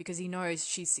shouldn't, because he knows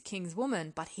she's the king's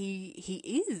woman, but he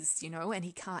is, and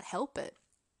he can't help it.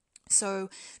 So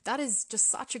that is just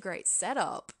such a great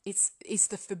setup. It's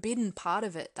the forbidden part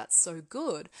of it that's so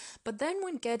good. But then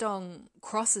when Gedong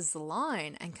crosses the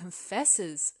line and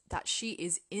confesses that she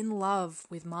is in love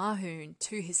with Mahoon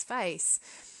to his face,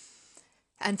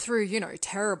 and through,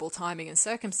 terrible timing and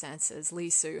circumstances, Lee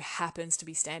Soo happens to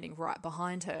be standing right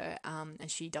behind her,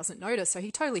 and she doesn't notice. So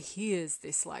he totally hears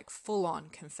this like full-on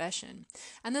confession.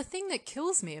 And the thing that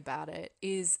kills me about it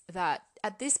is that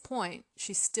at this point,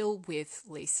 she's still with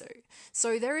Lee Soo.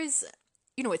 So there is,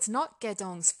 it's not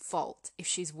Gedong's fault if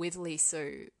she's with Lee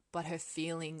Soo, but her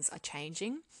feelings are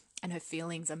changing. and her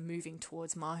feelings are moving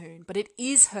towards Mahoon. But it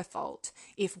is her fault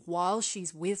if while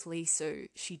she's with Lee Soo,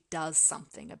 she does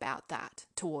something about that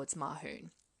towards Mahoon.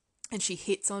 And she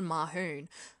hits on Mahoon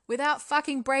without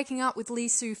fucking breaking up with Lee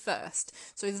Soo first.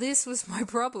 So this was my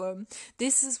problem.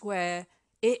 This is where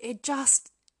it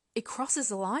crosses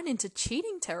the line into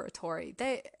cheating territory.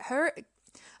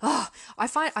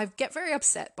 I get very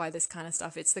upset by this kind of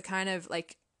stuff. It's the kind of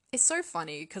like, it's so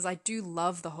funny because I do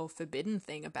love the whole forbidden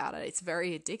thing about it. It's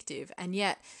very addictive. And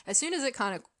yet, as soon as it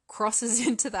kind of crosses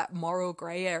into that moral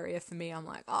grey area for me, I'm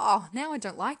like, oh, now I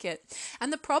don't like it.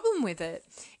 And the problem with it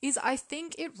is I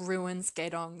think it ruins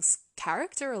Gedong's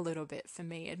character a little bit for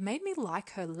me. It made me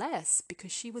like her less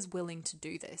because she was willing to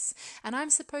do this. And I'm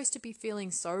supposed to be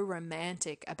feeling so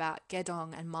romantic about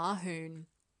Gedong and Mahoon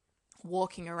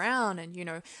walking around and,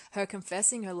 her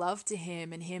confessing her love to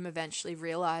him and him eventually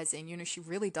realizing, she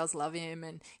really does love him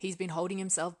and he's been holding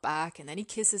himself back, and then he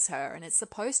kisses her and it's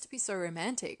supposed to be so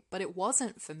romantic, but it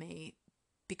wasn't for me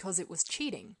because it was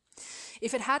cheating.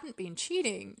 If it hadn't been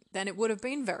cheating, then it would have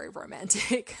been very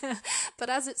romantic.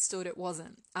 But as it stood, it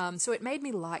wasn't. So it made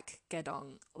me like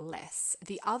Gedong less.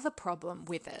 The other problem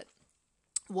with it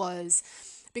was,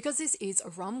 because this is a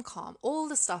rom-com, all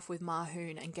the stuff with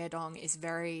Mahoon and Gedong is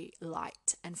very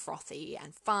light and frothy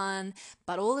and fun,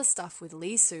 but all the stuff with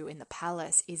Lee Soo in the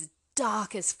palace is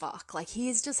dark as fuck. Like, he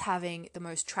is just having the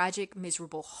most tragic,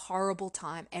 miserable, horrible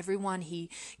time. Everyone he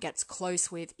gets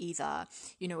close with either,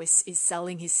 is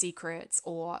selling his secrets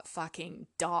or fucking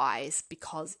dies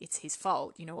because it's his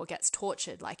fault, or gets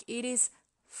tortured. Like, it is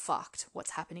fucked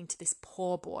what's happening to this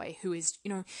poor boy who is,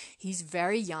 he's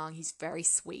very young, he's very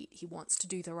sweet, he wants to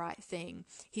do the right thing.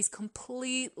 He's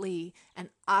completely and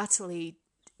utterly,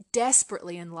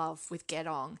 desperately in love with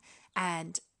Gedong,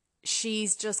 and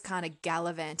she's just kind of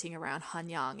gallivanting around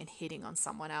Hanyang and hitting on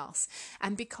someone else.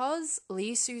 And because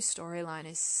Lee Soo's storyline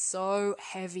is so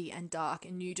heavy and dark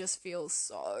and you just feel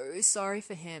so sorry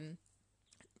for him,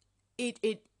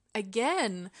 it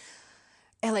again,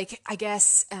 like, I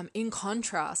guess, in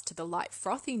contrast to the light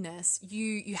frothiness,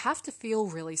 you have to feel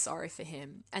really sorry for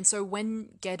him. And so when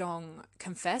Gedong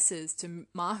confesses to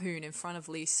Mahoon in front of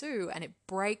Lee Soo and it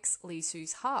breaks Lee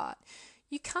Soo's heart,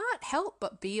 you can't help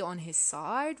but be on his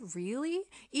side, really.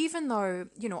 Even though,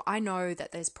 I know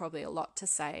that there's probably a lot to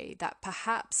say that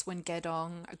perhaps when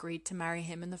Gedong agreed to marry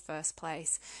him in the first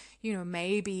place,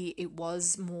 maybe it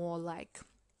was more like,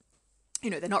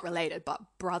 they're not related, but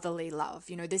brotherly love.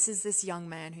 This is this young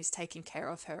man who's taking care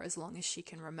of her as long as she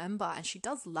can remember, and she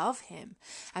does love him.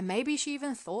 And maybe she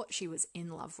even thought she was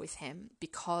in love with him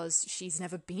because she's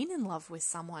never been in love with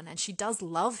someone, and she does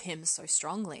love him so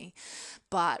strongly.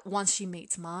 But once she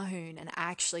meets Mahoon and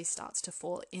actually starts to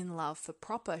fall in love for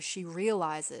proper, she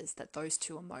realizes that those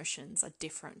two emotions are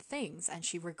different things, and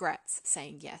she regrets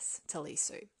saying yes to Lee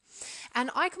Soo. And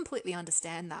I completely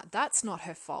understand that. That's not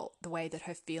her fault, the way that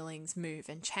her feelings move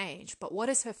and change. But what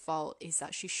is her fault is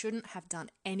that she shouldn't have done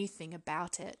anything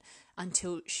about it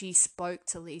until she spoke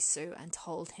to Lee Soo and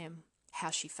told him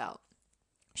how she felt.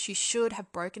 She should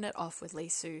have broken it off with Lee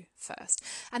Soo first.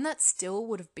 And that still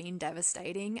would have been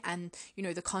devastating. And,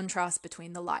 the contrast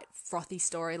between the light, frothy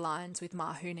storylines with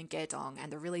Mahoon and Gedong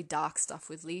and the really dark stuff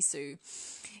with Lee Soo,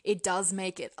 it does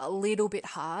make it a little bit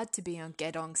hard to be on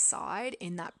Gedong's side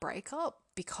in that breakup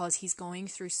because he's going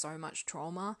through so much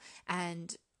trauma.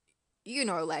 And,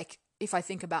 like, if I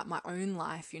think about my own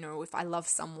life, if I love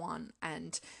someone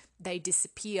and they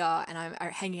disappear and I'm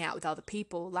hanging out with other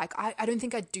people, like, I don't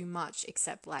think I'd do much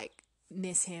except, like,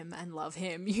 miss him and love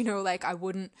him, like, I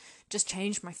wouldn't just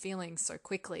change my feelings so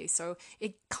quickly. So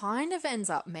it kind of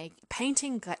ends up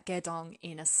painting Gedong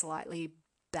in a slightly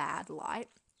bad light,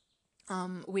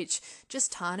 which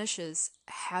just tarnishes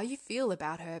how you feel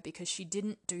about her because she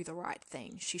didn't do the right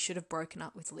thing. She should have broken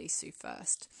up with Lee Soo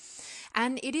first.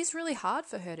 And it is really hard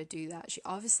for her to do that. She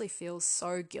obviously feels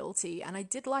so guilty. And I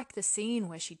did like the scene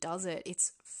where she does it.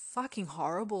 It's fucking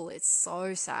horrible. It's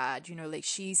so sad. Like,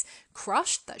 she's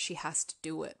crushed that she has to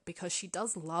do it because she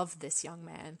does love this young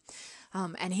man.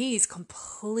 And he is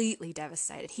completely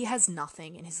devastated. He has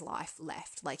nothing in his life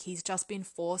left. Like, he's just been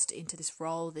forced into this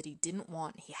role that he didn't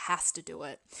want. He has to do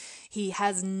it. He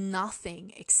has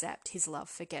nothing except his love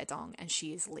for Gedong, and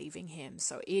she is leaving him.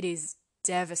 So it is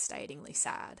devastatingly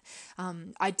sad.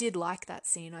 I did like that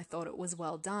scene. I thought it was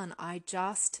well done. I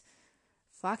just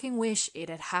fucking wish it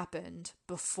had happened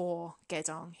before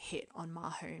Gedong hit on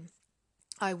Mahoon.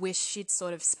 I wish she'd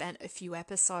sort of spent a few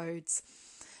episodes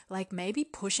like maybe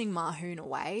pushing Mahoon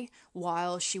away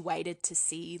while she waited to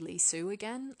see Lee Soo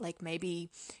again, like maybe,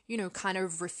 kind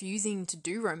of refusing to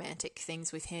do romantic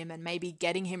things with him and maybe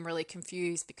getting him really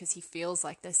confused because he feels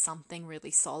like there's something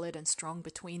really solid and strong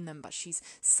between them, but she's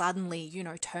suddenly,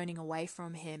 turning away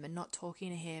from him and not talking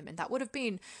to him. And that would have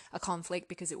been a conflict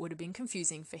because it would have been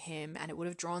confusing for him and it would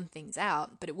have drawn things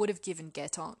out, but it would have given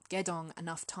Gedong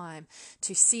enough time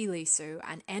to see Lee Soo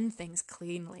and end things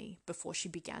cleanly before she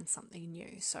began something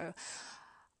new. So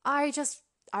I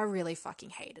really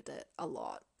fucking hated it a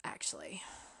lot, actually.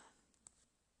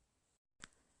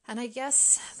 And I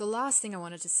guess the last thing I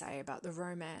wanted to say about the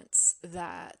romance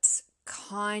that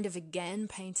kind of again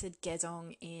painted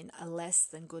Gedong in a less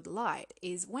than good light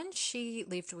is when she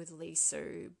lived with Lee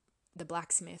Soo, the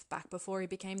blacksmith, back before he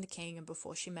became the king and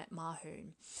before she met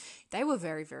Mahoon. They were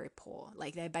very, very poor.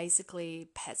 Like, they're basically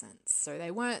peasants. So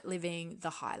they weren't living the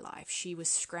high life. She was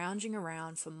scrounging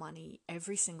around for money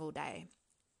every single day.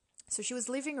 So she was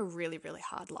living a really, really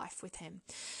hard life with him.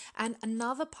 And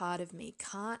another part of me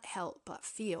can't help but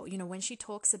feel, when she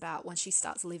talks about when she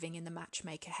starts living in the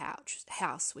matchmaker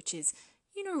house, which is,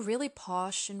 really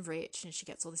posh and rich, and she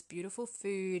gets all this beautiful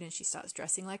food and she starts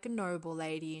dressing like a noble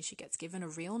lady and she gets given a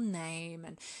real name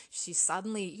and she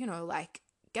suddenly,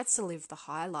 gets to live the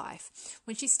high life.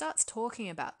 When she starts talking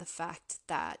about the fact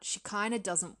that she kind of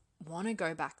doesn't want to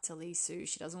go back to Lee Soo,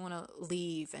 she doesn't want to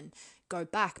leave and go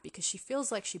back because she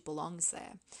feels like she belongs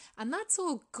there. And that's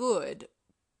all good,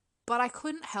 but I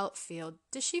couldn't help feel,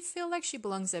 does she feel like she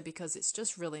belongs there because it's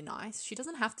just really nice? She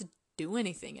doesn't have to do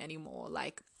anything anymore.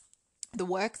 Like, the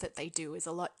work that they do is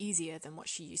a lot easier than what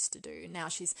she used to do. Now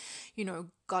she's,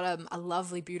 got a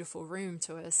lovely, beautiful room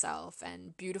to herself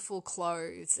and beautiful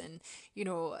clothes. And,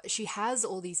 she has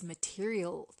all these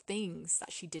material things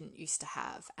that she didn't used to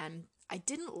have. And I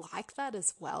didn't like that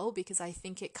as well because I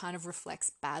think it kind of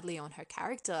reflects badly on her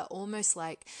character, almost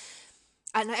like,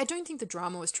 and I don't think the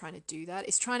drama was trying to do that.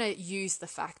 It's trying to use the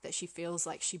fact that she feels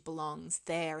like she belongs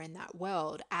there in that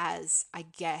world as, I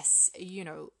guess,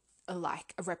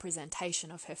 like a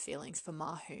representation of her feelings for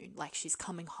Mahoon. Like, she's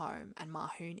coming home and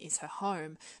Mahoon is her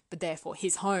home, but therefore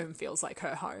his home feels like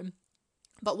her home.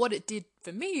 But what it did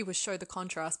for me was show the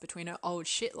contrast between her old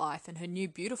shit life and her new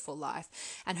beautiful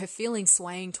life, and her feelings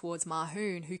swaying towards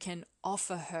Mahoon, who can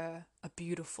offer her a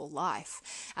beautiful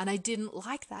life. And I didn't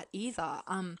like that either.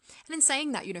 And in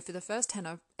saying that, for the first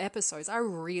 10 episodes, I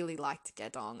really liked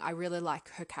Gedong. I really liked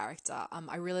her character.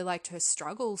 I really liked her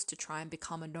struggles to try and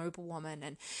become a noblewoman,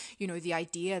 and, the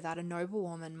idea that a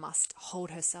noblewoman must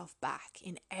hold herself back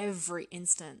in every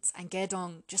instance. And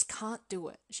Gedong just can't do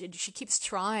it. She keeps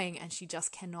trying and she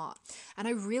just cannot. And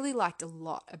I really liked a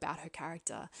lot about her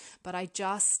character. But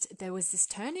there was this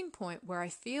turning point where I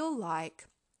feel like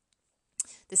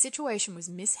the situation was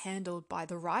mishandled by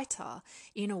the writer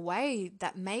in a way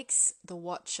that makes the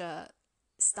watcher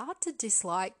start to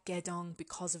dislike Gedong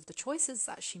because of the choices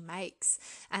that she makes.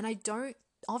 And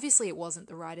obviously it wasn't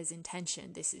the writer's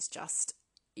intention. This is just,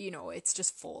 it's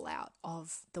just fallout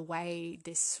of the way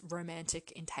this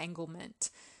romantic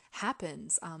entanglement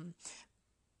happens.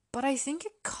 But I think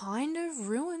it kind of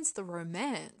ruins the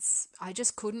romance. I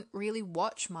just couldn't really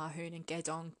watch Mahoon and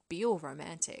Gedong be all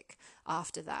romantic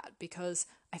after that because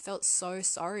I felt so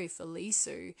sorry for Lee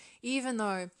Soo, even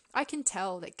though I can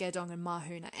tell that Gedong and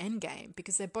Mahoon are endgame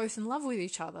because they're both in love with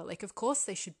each other. Like, of course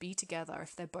they should be together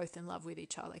if they're both in love with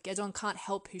each other. Gedong can't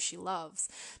help who she loves,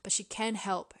 but she can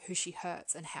help who she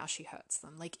hurts and how she hurts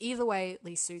them. Like, either way,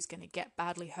 Lee Soo's going to get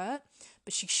badly hurt,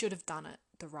 but she should have done it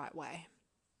the right way.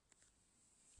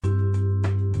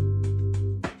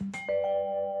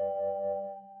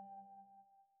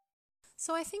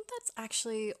 So I think that's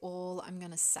actually all I'm going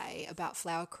to say about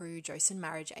Flower Crew Joseon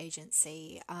Marriage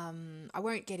Agency. I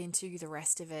won't get into the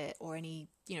rest of it or any,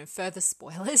 further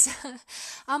spoilers.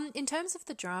 In terms of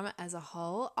the drama as a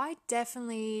whole, I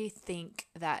definitely think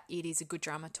that it is a good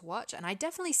drama to watch, and I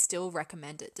definitely still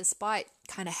recommend it despite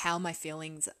kind of how my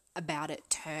feelings about it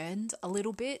turned a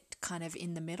little bit kind of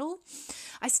in the middle.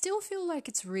 I still feel like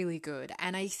it's really good,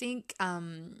 and I think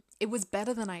it was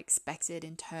better than I expected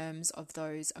in terms of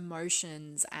those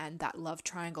emotions and that love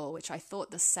triangle, which I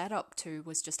thought the setup to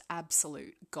was just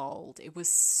absolute gold. It was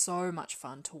so much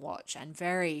fun to watch and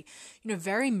very,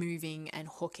 very moving and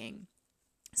hooking.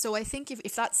 So I think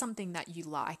if that's something that you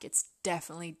like, it's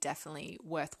definitely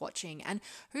worth watching. And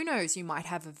who knows, you might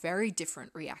have a very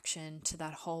different reaction to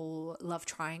that whole love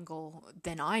triangle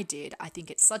than I did. I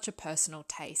think it's such a personal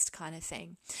taste kind of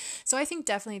thing. So I think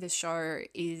definitely the show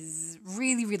is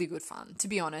really, really good fun. To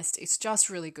be honest, it's just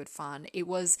really good fun. It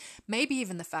was maybe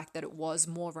even the fact that it was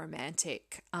more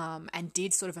romantic and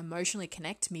did sort of emotionally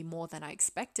connect me more than I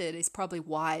expected is probably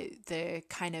why the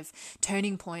kind of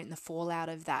turning point and the fallout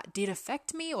of that did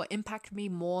affect me or impact me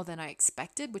more than I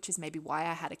expected, which is maybe why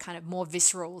I had a kind of more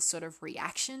visceral sort of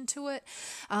reaction to it,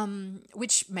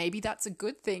 which maybe that's a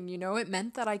good thing, you know. It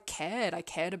meant that I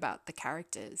cared about the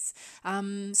characters.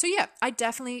 So yeah, I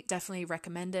definitely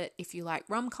recommend it if you like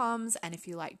rom-coms and if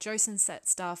you like Joseon set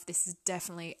stuff. This is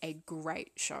definitely a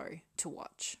great show to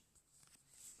watch.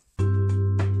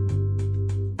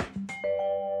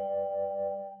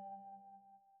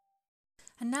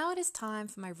 And now it is time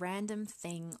for my random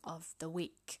thing of the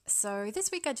week. So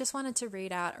this week I just wanted to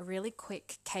read out a really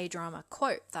quick K-drama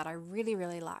quote that I really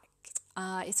liked.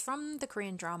 It's from the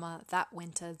Korean drama That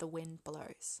Winter the Wind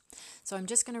Blows. So I'm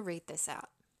just going to read this out.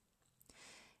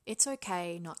 It's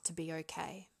okay not to be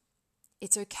okay.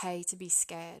 It's okay to be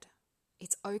scared.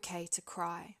 It's okay to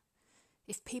cry.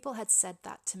 If people had said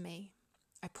that to me,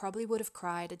 I probably would have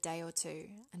cried a day or two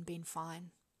and been fine.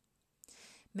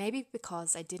 Maybe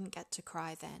because I didn't get to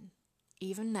cry then,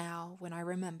 even now when I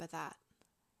remember that,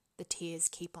 the tears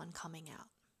keep on coming out.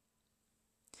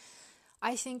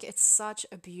 I think it's such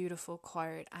a beautiful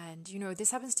quote, and you know,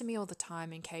 this happens to me all the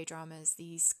time in K-dramas,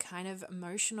 these kind of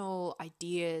emotional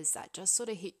ideas that just sort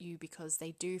of hit you because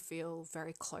they do feel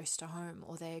very close to home,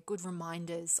 or they're good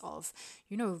reminders of,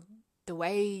 you know, the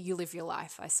way you live your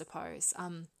life, I suppose.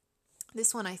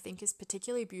 This one I think is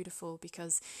particularly beautiful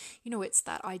because, you know, it's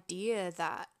that idea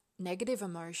that negative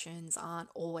emotions aren't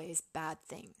always bad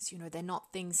things. You know, they're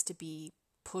not things to be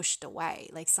pushed away.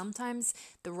 Like sometimes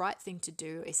the right thing to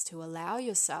do is to allow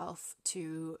yourself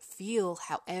to feel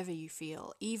however you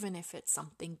feel, even if it's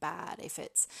something bad, if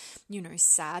it's, you know,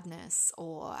 sadness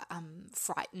or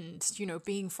frightened, you know,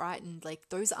 being frightened. Like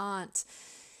those aren't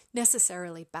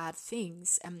necessarily bad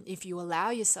things. And if you allow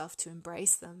yourself to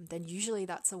embrace them, then usually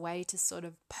that's a way to sort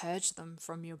of purge them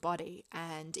from your body.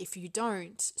 And if you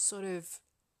don't sort of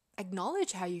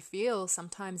acknowledge how you feel,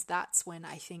 sometimes that's when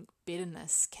I think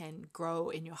bitterness can grow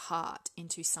in your heart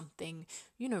into something,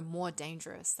 you know, more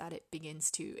dangerous, that it begins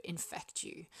to infect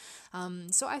you.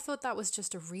 So I thought that was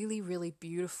just a really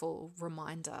beautiful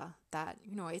reminder that,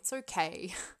 you know, it's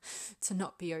okay to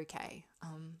not be okay.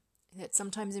 That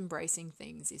sometimes embracing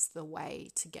things is the way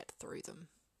to get through them.